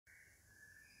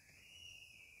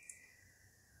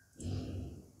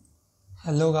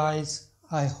Hello guys,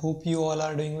 I hope you all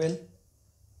are doing well.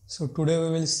 So today we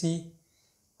will see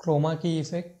chroma key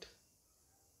effect.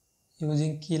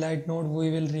 Using Keylight Node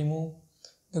we will remove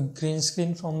the green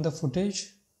screen from the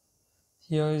footage.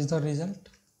 Here is the result.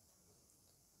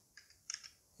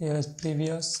 Here is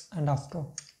previous and after.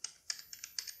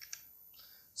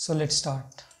 So let's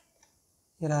start.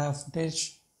 Here I have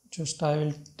footage. Just I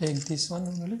will take this one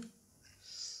only.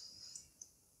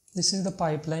 This is the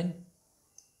pipeline.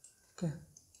 Okay.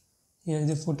 Here is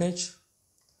the footage.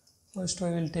 First I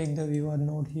will take the viewer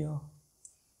node here.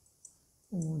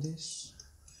 Remove this.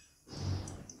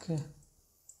 Okay.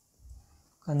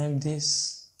 Connect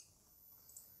this.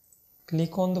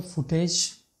 Click on the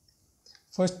footage.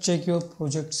 First check your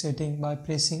project setting by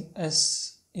pressing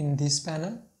S in this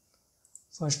panel.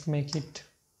 First make it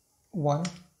 1.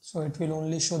 So it will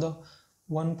only show the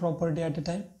one property at a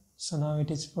time. So now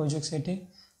it is project setting.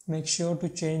 Make sure to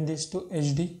change this to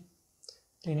HD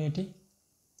 1080.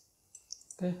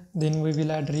 Okay, then we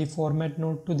will add reformat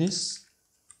node to this.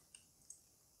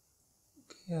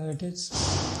 Okay, here it is.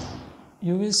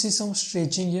 You will see some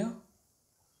stretching here.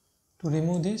 To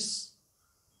remove this,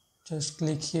 just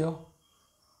click here,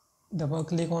 double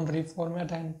click on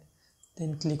reformat and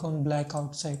then click on black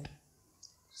outside.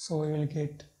 So we will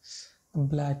get a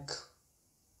black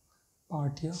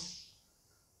part here.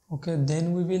 Okay,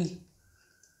 then we will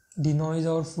denoise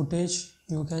our footage.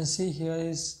 You can see here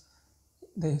is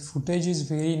the footage is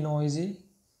very noisy,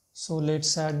 so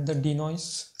let's add the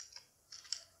denoise.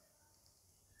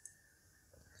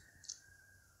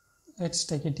 Let's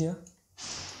take it here,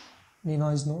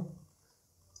 denoise node.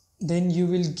 Then you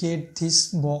will get this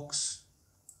box.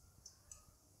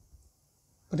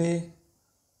 Place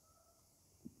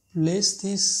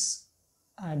this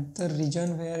at the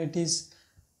region where it is,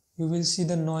 you will see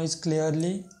the noise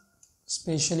clearly,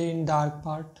 especially in dark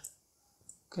part.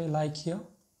 Okay, like here.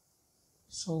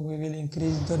 So we will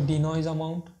increase the denoise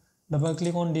amount. Double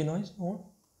click on denoise node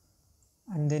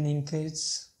and then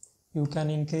increase. You can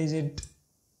increase it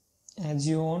as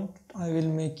you want. I will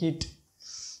make it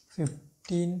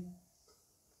 15.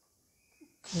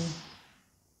 Okay,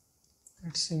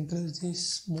 let's increase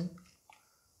this more.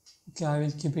 Okay, I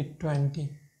will keep it 20.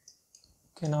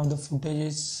 Okay, now the footage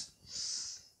is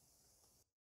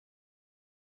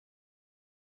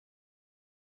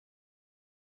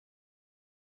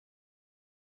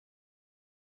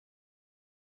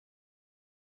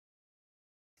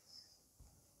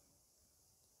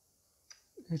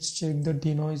let's check the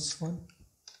denoise one.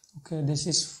 Okay, this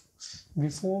is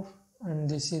before and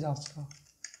this is after.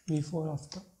 Before,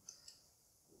 after.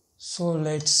 So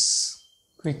let's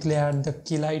quickly add the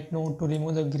Keylight node to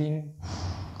remove the green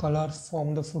color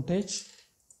from the footage.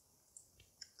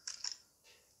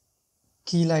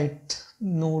 Keylight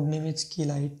node name is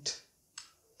Keylight.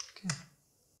 Okay.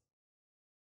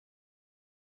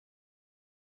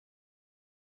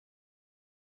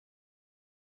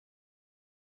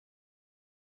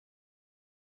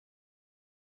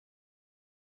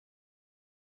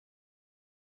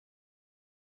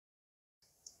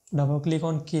 Double click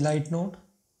on Keylight node.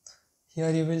 Here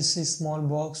you will see small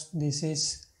box. This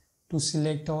is to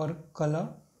select our color.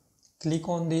 Click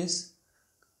on this.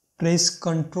 Press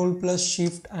Ctrl plus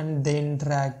Shift and then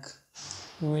drag.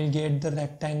 You will get the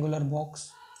rectangular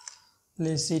box.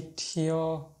 Place it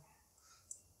here.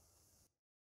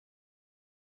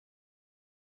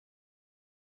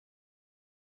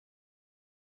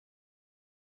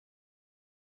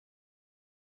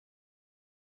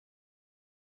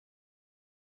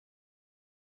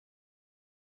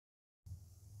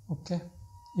 Okay,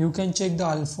 you can check the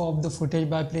alpha of the footage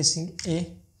by pressing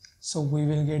A. So we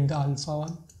will get the alpha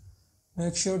one.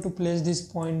 Make sure to place this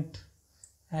point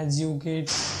as you get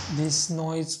this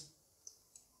noise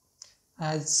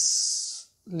as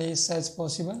less as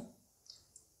possible.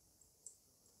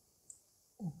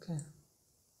 Okay,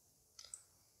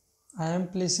 I am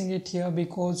placing it here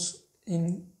because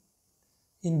in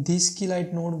this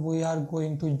Keylight node we are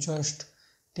going to just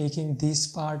taking this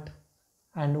part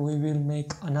and we will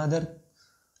make another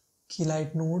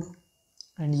Keylight node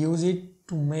and use it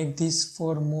to make this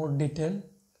for more detail.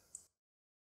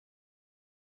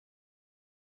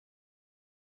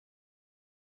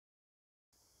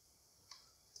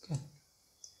 Okay.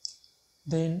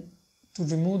 Then to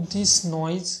remove this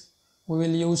noise we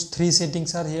will use 3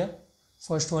 settings are here.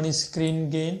 First one is screen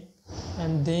gain,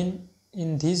 and then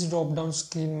in this drop down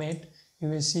screen mate you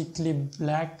will see clip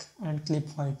black and clip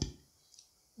white.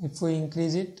 If we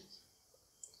increase it,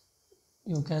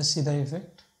 you can see the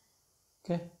effect.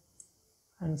 Okay,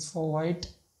 and for white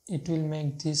it will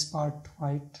make this part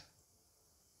white.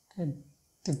 Okay,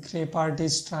 the gray part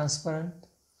is transparent.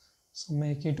 So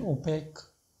make it opaque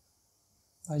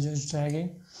by just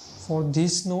dragging. For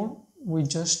this node, we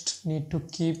just need to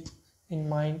keep in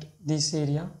mind this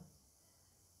area.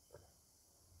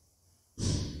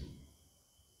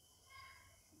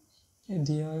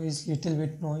 There is little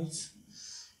bit noise.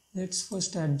 Let's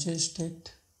first adjust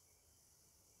it.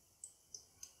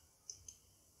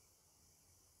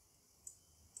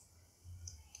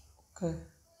 Okay,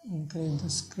 increase the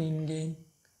screen gain.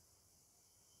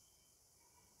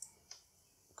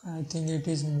 Okay, I think it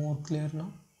is more clear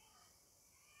now.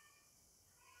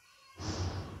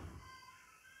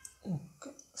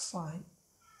 Okay, fine.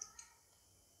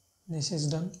 This is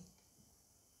done.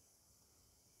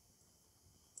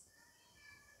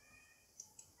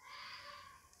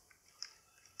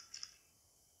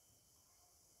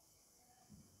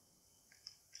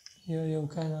 Here you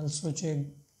can also check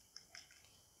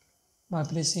by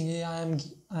pressing A.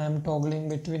 I am toggling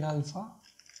between alpha.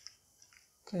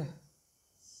 Okay.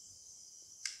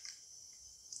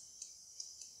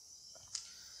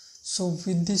 So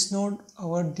with this node,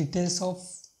 our details of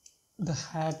the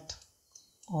hat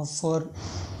or fur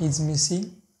is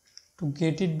missing. To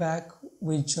get it back,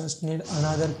 we just need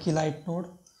another Keylight node.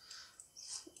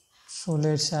 So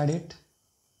let's add it.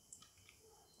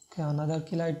 Okay, another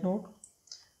Keylight node.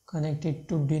 Connect it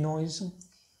to Denoising.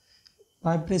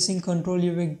 By pressing Ctrl,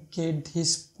 you will get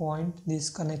this point, this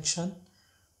connection,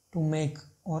 to make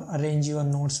or arrange your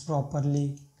nodes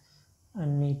properly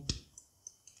and neat.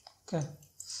 Okay.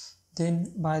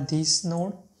 Then by this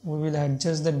node, we will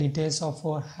adjust the details of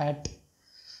our hat.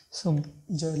 So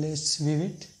let's view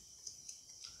it.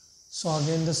 So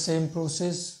again the same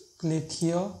process. Click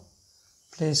here,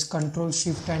 press Ctrl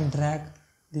Shift and drag.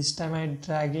 This time I am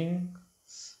dragging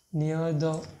near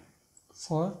the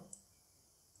fur.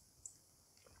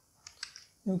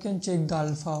 You can check the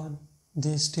alpha,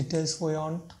 these details we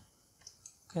want.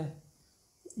 Okay,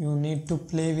 you need to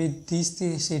play with these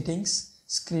three settings: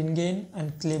 screen gain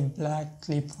and clip black,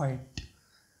 clip white.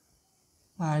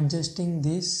 By adjusting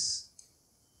this,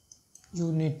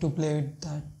 you need to play with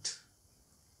that.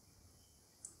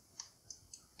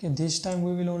 Okay, this time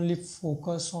we will only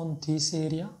focus on this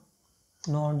area,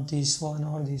 not this one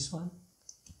or this one.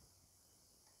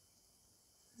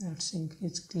 Let's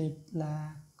increase clip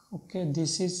black. Okay,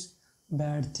 this is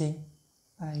bad thing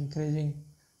by increasing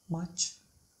much.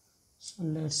 So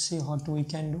let's see what we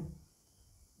can do.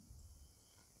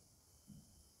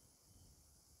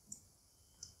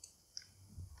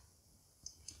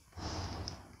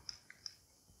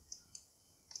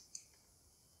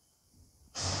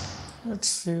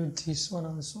 Let's view this one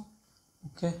also.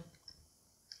 Okay,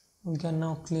 we can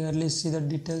now clearly see the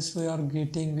details we are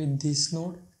getting with this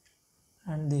node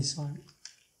and this one.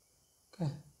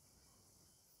 Okay,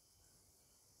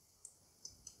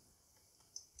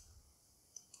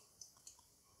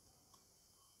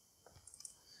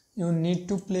 you need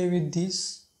to play with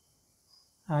this,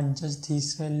 adjust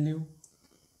this value,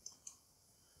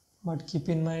 but keep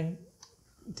in mind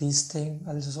this thing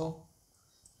also.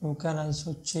 You can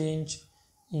also change,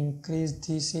 increase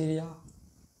this area.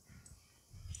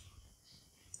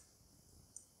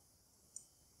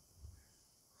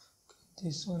 Okay,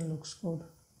 this one looks good.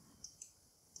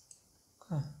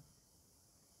 Okay.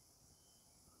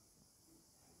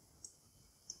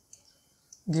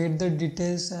 Get the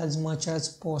details as much as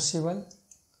possible.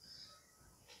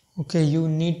 Okay, you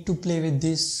need to play with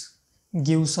this,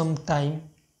 give some time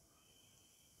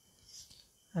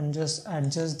and just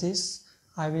adjust this.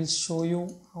 I will show you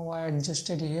how I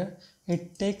adjusted here.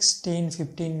 It takes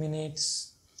 10-15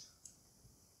 minutes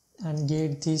and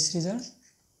get this result.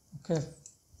 Okay,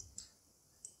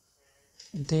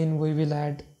 then we will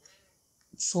add.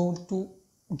 So to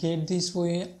get this,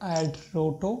 we add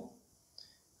roto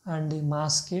and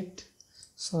mask it.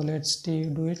 So let's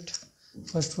do it.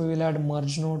 First we will add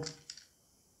merge node.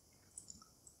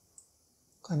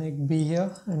 Connect B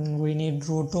here, and we need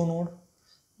roto node.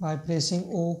 By pressing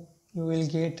O, you will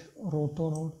get roto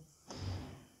node.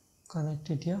 Connect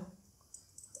it here,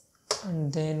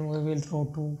 and then we will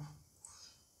roto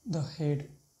the head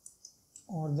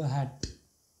or the hat.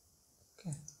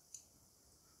 Okay,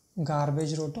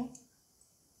 garbage roto.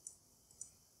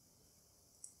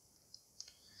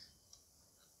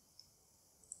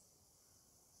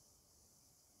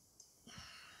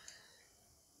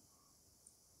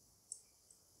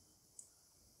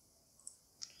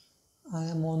 I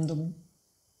am on the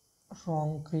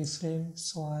wrong keyframe,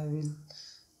 so I will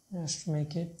just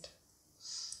make it.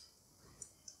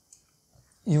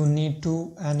 You need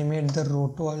to animate the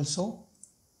roto also,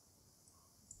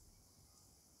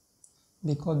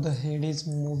 because the head is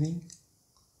moving.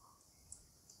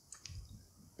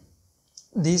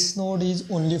 this node is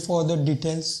only for the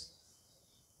details.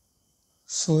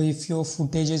 So if your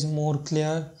footage is more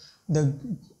clear, the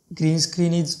green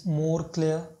screen is more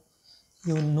clear,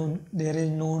 you know there is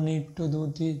no need to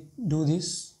do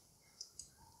this.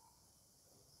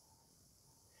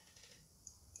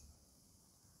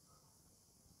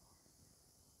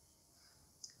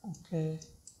 Okay,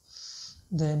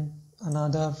 then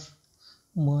another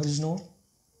merge node,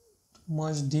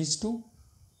 merge these two.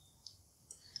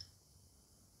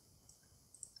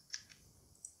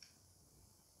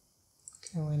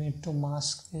 Okay, we need to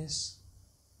mask this.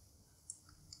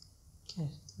 Okay,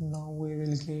 now we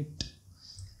will get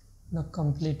the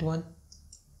complete one.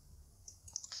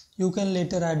 You can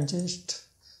later adjust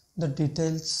the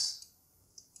details.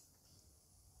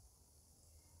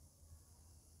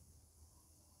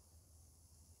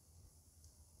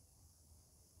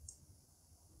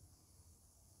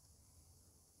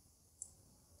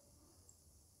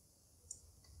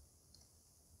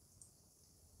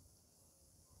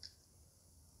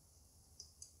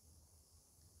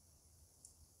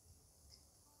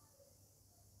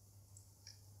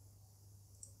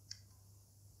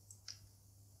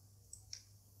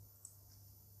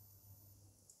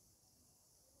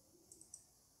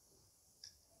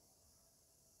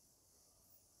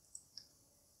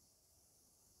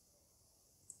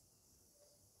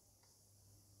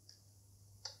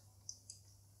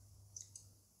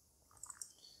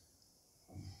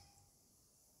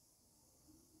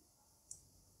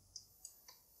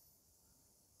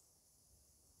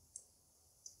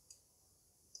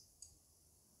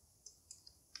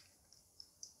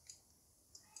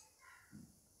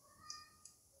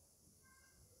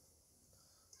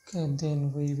 Okay,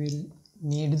 then we will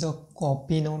need the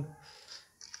copy node.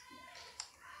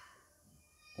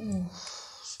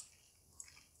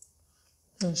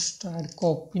 Just add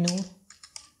copy node.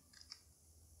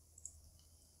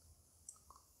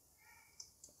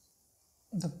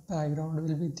 The background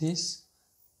will be this.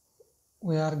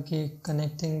 We are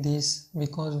connecting this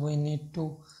because we need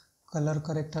to color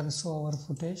correct also our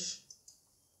footage.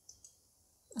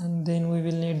 And then we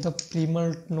will need the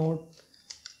Premult node.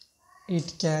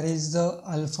 It carries the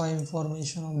alpha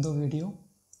information of the video.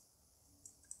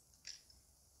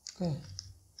 Okay,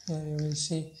 here you will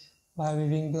see by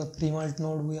weaving the Premult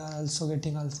node we are also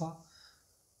getting alpha.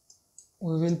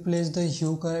 We will place the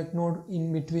hue correct node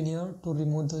in between here to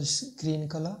remove the green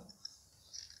color.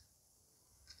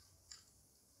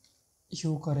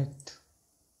 Hue correct.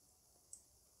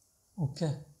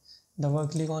 Okay, double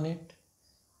click on it.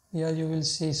 Here you will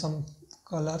see some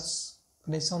colors.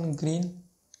 Press on green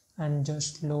and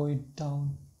just lower it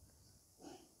down.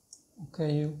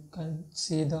 Okay, you can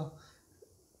see the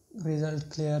result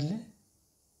clearly.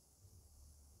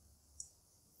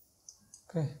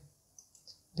 Okay,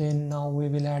 then now we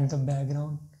will add the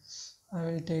background. I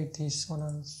will take this one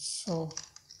also.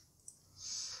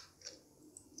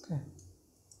 Okay,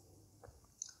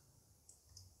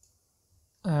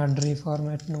 add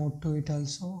reformat node to it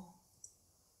also.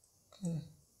 Okay,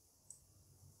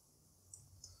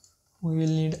 we will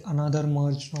need another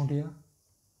merge node here.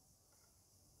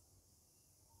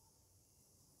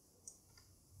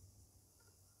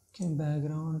 Okay,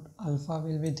 background alpha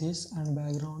will be this and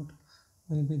background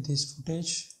will be this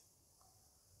footage.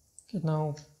 Okay,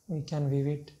 now we can view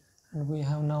it, and we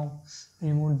have now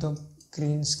removed the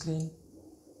green screen.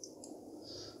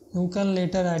 You can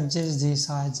later adjust this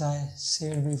as I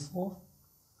said before.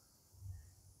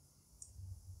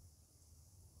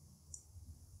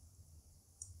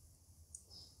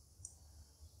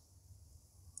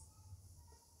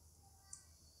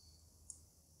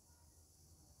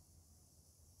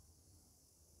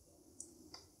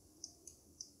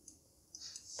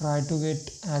 Try to get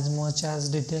as much as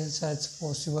details as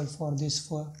possible for this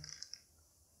fur.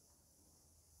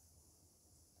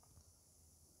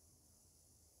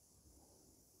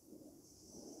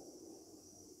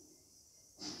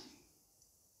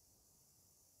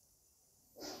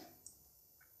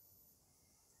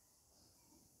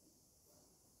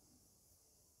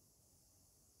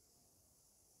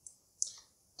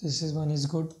 This is one is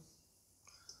good.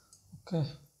 Okay,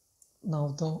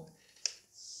 now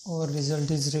our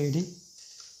result is ready.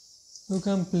 You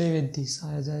can play with this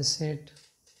as I said.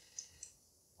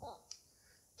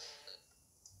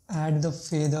 Add the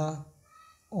feather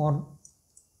or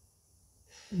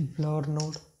blur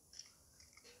node.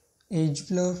 Edge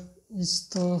blur is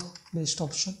the best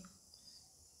option.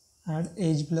 Add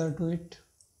edge blur to it.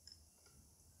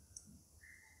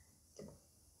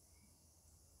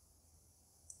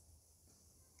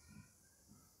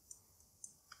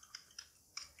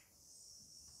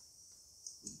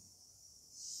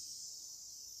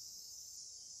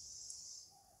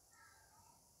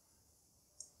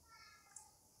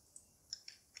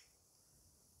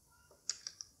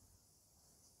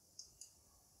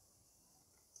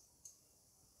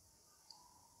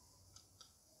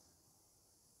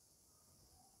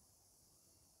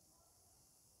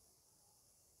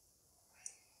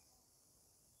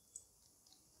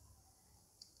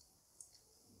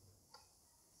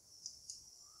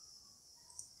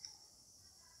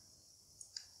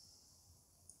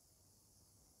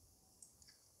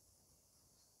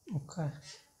 Okay,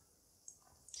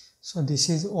 so this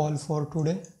is all for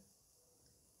today.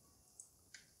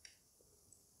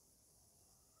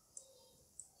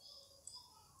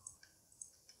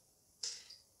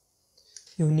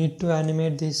 You need to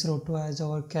animate this roto as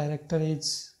our character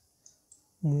is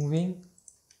moving.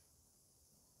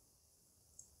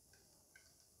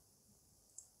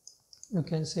 You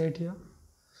can see it here,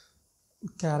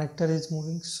 character is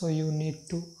moving, so you need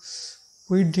to,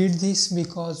 we did this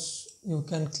because you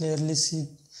can clearly see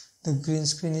the green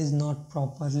screen is not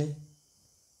properly,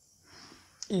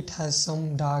 it has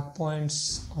some dark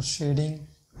points or shading,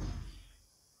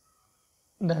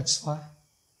 that's why.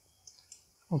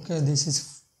 Okay, this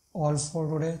is all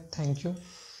for today. Thank you.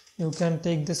 You can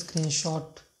take the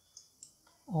screenshot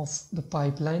of the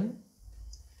pipeline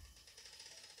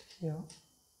here.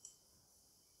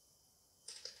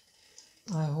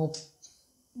 I hope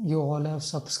you all have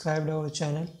subscribed our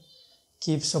channel.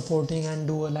 Keep supporting and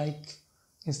do a like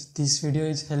if this video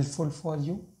is helpful for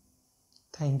you.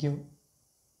 Thank you.